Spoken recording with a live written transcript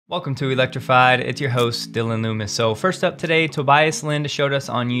Welcome to Electrified. It's your host, Dylan Loomis. So first up today, Tobias Lind showed us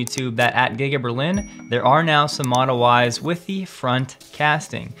on YouTube that at Giga Berlin, there are now some Model Ys with the front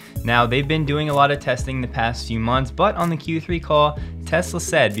casting. Now, they've been doing a lot of testing the past few months, but on the Q3 call, Tesla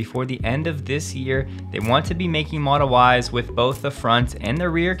said before the end of this year, they want to be making Model Ys with both the front and the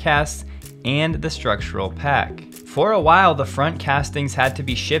rear casts and the structural pack. For a while, the front castings had to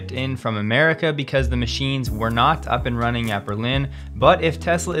be shipped in from America because the machines were not up and running at Berlin, but if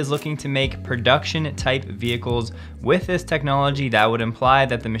Tesla is looking to make production type vehicles with this technology, that would imply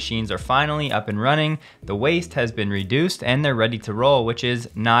that the machines are finally up and running, the waste has been reduced, and they're ready to roll, which is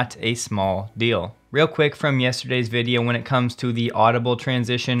not a small deal. Real quick from yesterday's video, when it comes to the audible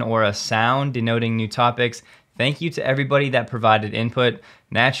transition or a sound denoting new topics, thank you to everybody that provided input.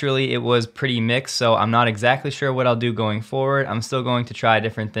 Naturally, it was pretty mixed, so I'm not exactly sure what I'll do going forward. I'm still going to try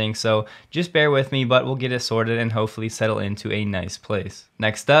different things, so just bear with me, but we'll get it sorted and hopefully settle into a nice place.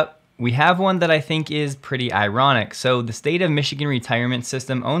 Next up, we have one that I think is pretty ironic. So the state of Michigan retirement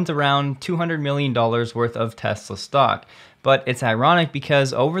system owns around $200 million worth of Tesla stock. But it's ironic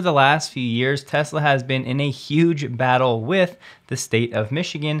because over the last few years, Tesla has been in a huge battle with the state of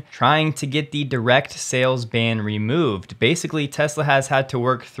Michigan trying to get the direct sales ban removed. Basically, Tesla has had to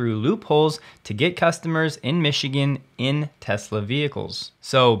work through loopholes to get customers in Michigan in Tesla vehicles.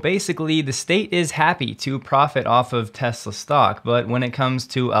 So basically, the state is happy to profit off of Tesla stock, but when it comes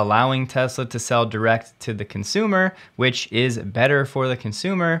to allowing Tesla to sell direct to the consumer, which is better for the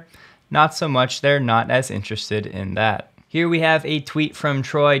consumer, not so much. They're not as interested in that. Here we have a tweet from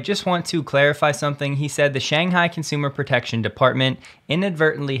Troy. Just want to clarify something. He said the Shanghai Consumer Protection Department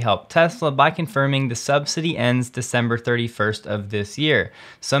inadvertently helped Tesla by confirming the subsidy ends December 31st of this year.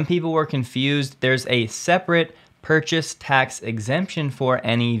 Some people were confused. There's a separate purchase tax exemption for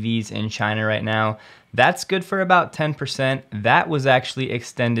NEVs in China right now. That's good for about 10%. That was actually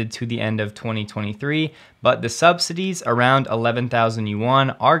extended to the end of 2023, but the subsidies around 11,000 yuan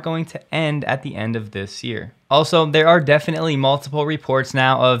are going to end at the end of this year. Also, there are definitely multiple reports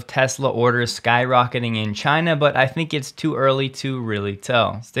now of Tesla orders skyrocketing in China, but I think it's too early to really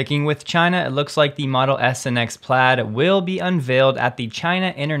tell. Sticking with China, it looks like the Model S and X Plaid will be unveiled at the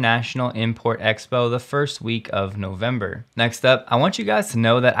China International Import Expo the first week of November. Next up, I want you guys to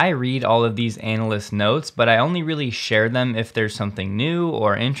know that I read all of these analyst notes, but I only really share them if there's something new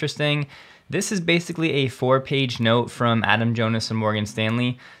or interesting. This is basically a 4-page note from Adam Jonas and Morgan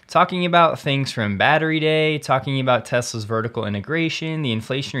Stanley talking about things from Battery Day, talking about Tesla's vertical integration, the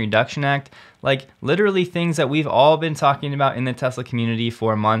Inflation Reduction Act, like literally things that we've all been talking about in the Tesla community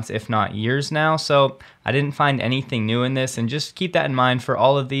for months, if not years now. So I didn't find anything new in this, and just keep that in mind for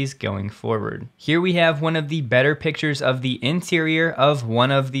all of these going forward. Here we have one of the better pictures of the interior of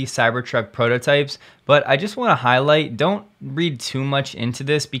one of the Cybertruck prototypes, but I just want to highlight, don't read too much into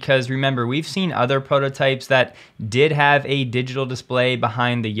this because remember, we've seen other prototypes that did have a digital display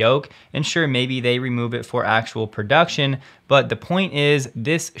behind the yoke, and sure, maybe they remove it for actual production, but the point is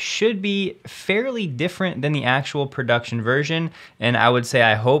this should be fairly different than the actual production version, and I would say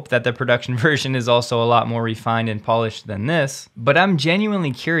I hope that the production version is also a lot more refined and polished than this. But I'm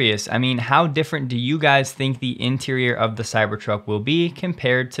genuinely curious, I mean, how different do you guys think the interior of the Cybertruck will be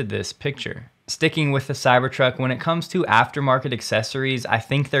compared to this picture? Sticking with the Cybertruck, when it comes to aftermarket accessories, I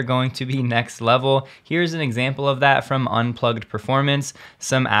think they're going to be next level. Here's an example of that from Unplugged Performance,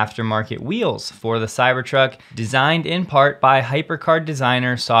 some aftermarket wheels for the Cybertruck, designed in part by hypercar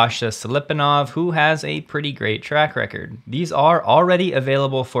designer Sasha Silipanov, who has a pretty great track record. These are already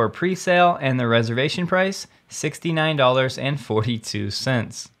available for pre-sale, and the reservation price,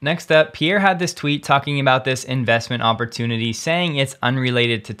 $69.42. Next up, Pierre had this tweet talking about this investment opportunity, saying it's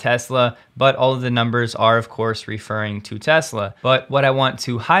unrelated to Tesla, but all of the numbers are of course referring to Tesla. But what I want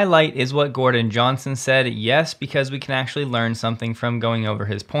to highlight is what Gordon Johnson said, yes, because we can actually learn something from going over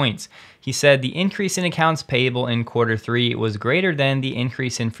his points. He said the increase in accounts payable in Q3 was greater than the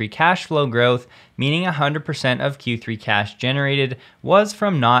increase in free cash flow growth, meaning 100% of Q3 cash generated was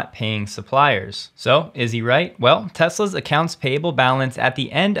from not paying suppliers. So, is he right? Well, Tesla's accounts payable balance at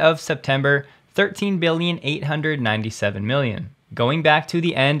the end of September, $13.897 billion. Going back to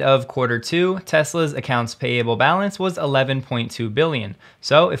the end of Q2, Tesla's accounts payable balance was $11.2 billion.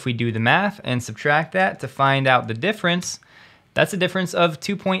 So if we do the math and subtract that to find out the difference, that's a difference of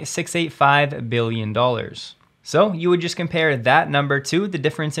 $2.685 billion. So you would just compare that number to the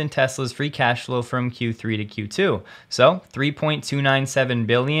difference in Tesla's free cash flow from Q3 to Q2. So 3.297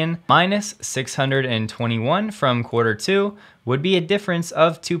 billion minus 621 from Q2 would be a difference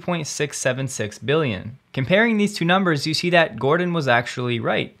of 2.676 billion. Comparing these two numbers, you see that Gordon was actually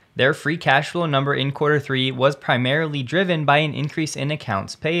right. Their free cash flow number in Q3 was primarily driven by an increase in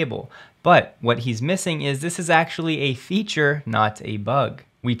accounts payable. But what he's missing is this is actually a feature, not a bug.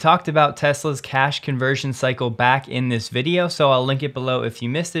 We talked about Tesla's cash conversion cycle back in this video, so I'll link it below if you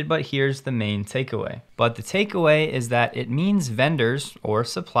missed it, but here's the main takeaway. But the takeaway is that it means vendors or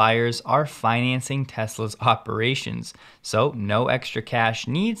suppliers are financing Tesla's operations, so no extra cash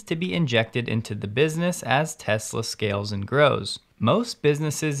needs to be injected into the business as Tesla scales and grows. Most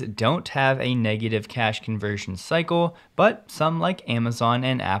businesses don't have a negative cash conversion cycle, but some like Amazon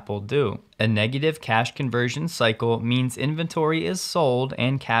and Apple do. A negative cash conversion cycle means inventory is sold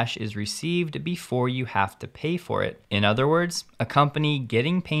and cash is received before you have to pay for it. In other words, a company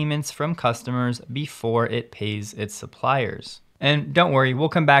getting payments from customers before it pays its suppliers. And don't worry, we'll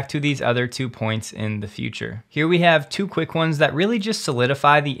come back to these other 2 points in the future. Here we have 2 quick ones that really just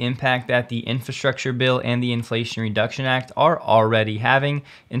solidify the impact that the infrastructure bill and the Inflation Reduction Act are already having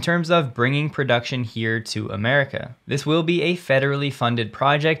in terms of bringing production here to America. This will be a federally funded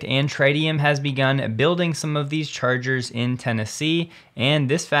project, and Tritium has begun building some of these chargers in Tennessee, and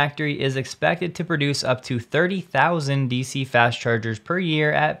this factory is expected to produce up to 30,000 DC fast chargers per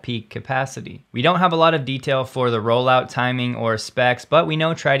year at peak capacity. We don't have a lot of detail for the rollout timing or specs, but we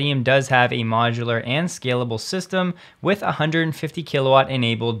know Tritium does have a modular and scalable system with 150 kilowatt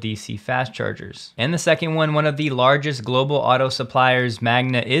enabled DC fast chargers. And the second one of the largest global auto suppliers,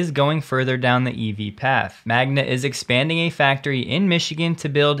 Magna, is going further down the EV path. Magna is expanding a factory in Michigan to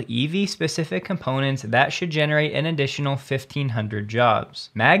build EV specific components that should generate an additional 1,500 jobs.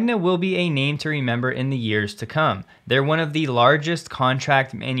 Magna will be a name to remember in the years to come. They're one of the largest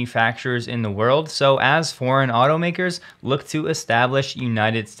contract manufacturers in the world, so as foreign automakers look to establish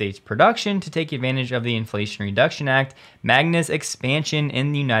United States production to take advantage of the Inflation Reduction Act, Magna's expansion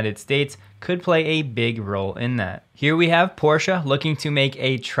in the United States could play a big role in that. Here we have Porsche looking to make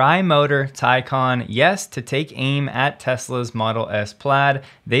a tri-motor Taycan, yes, to take aim at Tesla's Model S Plaid.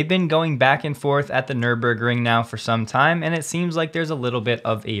 They've been going back and forth at the Nürburgring now for some time, and it seems like there's a little bit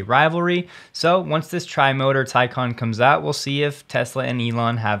of a rivalry. So once this tri-motor Taycan comes out, we'll see if Tesla and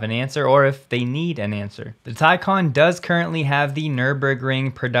Elon have an answer or if they need an answer. The Taycan does currently have the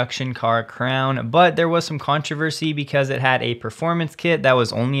Nürburgring production car crown, but there was some controversy because it had a performance kit that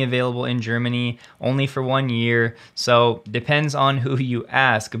was only available in Germany, only for 1 year. So depends on who you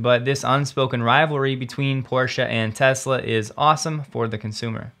ask, but this unspoken rivalry between Porsche and Tesla is awesome for the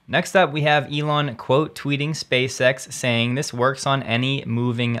consumer. Next up, we have Elon quote tweeting SpaceX saying this works on any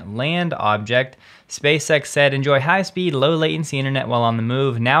moving land object. SpaceX said, enjoy high-speed, low-latency internet while on the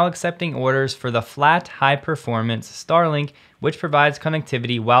move, now accepting orders for the flat, high-performance Starlink, which provides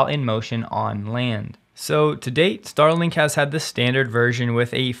connectivity while in motion on land. So to date, Starlink has had the standard version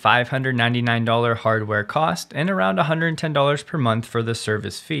with a $599 hardware cost and around $110 per month for the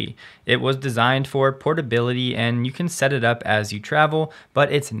service fee. It was designed for portability and you can set it up as you travel,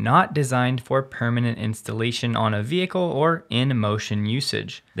 but it's not designed for permanent installation on a vehicle or in motion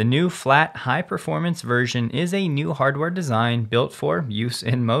usage. The new flat high performance version is a new hardware design built for use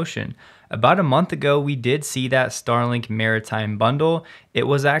in motion. About a month ago, we did see that Starlink Maritime bundle. It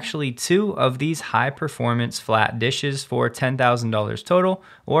was actually 2 of these high-performance flat dishes for $10,000 total,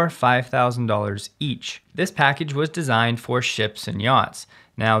 or $5,000 each. This package was designed for ships and yachts.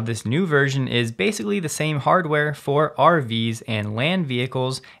 Now, this new version is basically the same hardware for RVs and land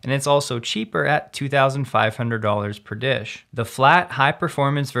vehicles, and it's also cheaper at $2,500 per dish. The flat,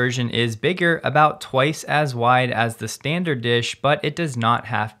 high-performance version is bigger, about twice as wide as the standard dish, but it does not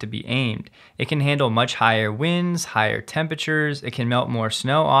have to be aimed. It can handle much higher winds, higher temperatures, it can melt more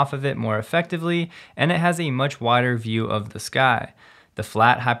snow off of it more effectively, and it has a much wider view of the sky. The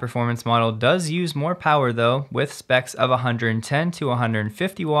flat high-performance model does use more power though, with specs of 110 to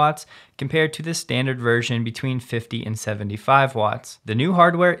 150 watts compared to the standard version between 50 and 75 watts. The new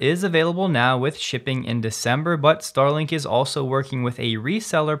hardware is available now with shipping in December, but Starlink is also working with a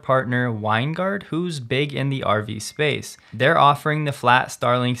reseller partner, Winegard, who's big in the RV space. They're offering the flat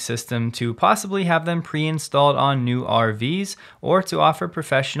Starlink system to possibly have them pre-installed on new RVs or to offer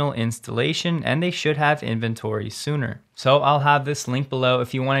professional installation, and they should have inventory sooner. So I'll have this link below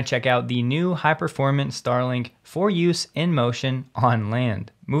if you want to check out the new high-performance Starlink for use in motion on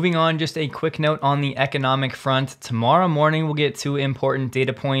land. Moving on, just a quick note on the economic front. Tomorrow morning we'll get 2 important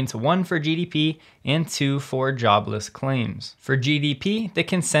data points, 1 for GDP and 2 for jobless claims. For GDP, the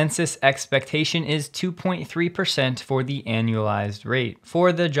consensus expectation is 2.3% for the annualized rate.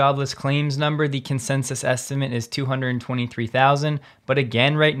 For the jobless claims number, the consensus estimate is 223,000, but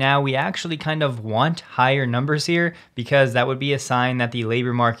again, right now we actually kind of want higher numbers here because that would be a sign that the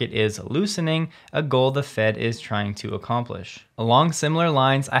labor market is loosening, a goal the Fed is trying to accomplish. Along similar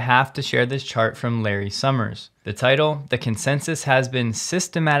lines, I have to share this chart from Larry Summers. The title, "The Consensus Has Been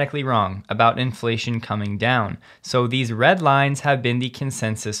Systematically Wrong About Inflation Coming Down." So these red lines have been the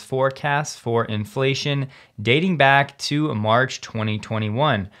consensus forecasts for inflation dating back to March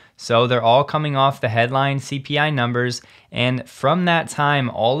 2021. So they're all coming off the headline CPI numbers, and from that time,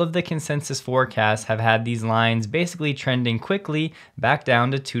 all of the consensus forecasts have had these lines basically trending quickly back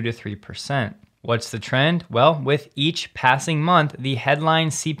down to 2 to 3%. What's the trend? Well, with each passing month, the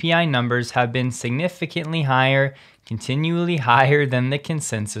headline CPI numbers have been significantly higher, continually higher than the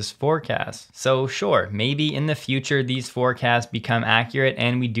consensus forecast. So sure, maybe in the future these forecasts become accurate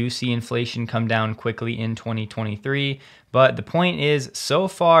and we do see inflation come down quickly in 2023. But the point is, so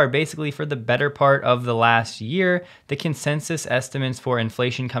far, basically for the better part of the last year, the consensus estimates for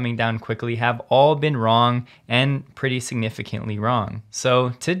inflation coming down quickly have all been wrong, and pretty significantly wrong.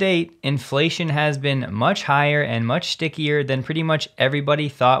 So to date, inflation has been much higher and much stickier than pretty much everybody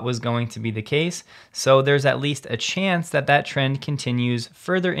thought was going to be the case. So there's at least a chance that that trend continues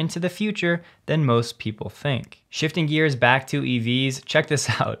further into the future than most people think. Shifting gears back to EVs, check this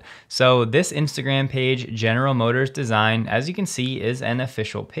out. So this Instagram page, General Motors Design, as you can see, is an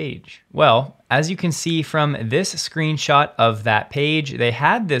official page. Well, as you can see from this screenshot of that page, they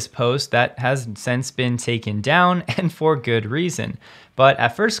had this post that has since been taken down, and for good reason. But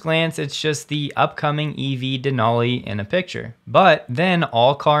at first glance, it's just the upcoming EV Denali in a picture. But then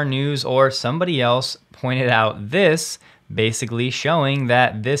All Car News or somebody else pointed out this, basically showing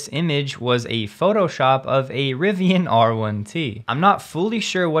that this image was a Photoshop of a Rivian R1T. I'm not fully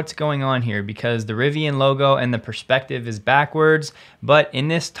sure what's going on here because the Rivian logo and the perspective is backwards, but in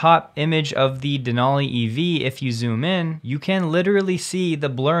this top image of the Denali EV, if you zoom in, you can literally see the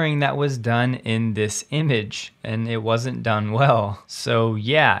blurring that was done in this image, and it wasn't done well. So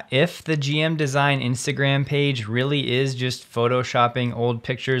yeah, if the GM Design Instagram page really is just photoshopping old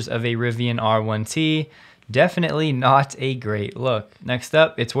pictures of a Rivian R1T, definitely not a great look. Next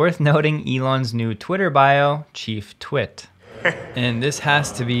up, it's worth noting Elon's new Twitter bio, Chief Twit. And this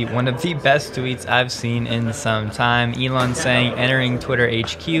has to be one of the best tweets I've seen in some time. Elon saying, entering Twitter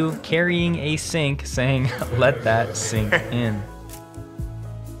HQ, carrying a sink, saying, let that sink in.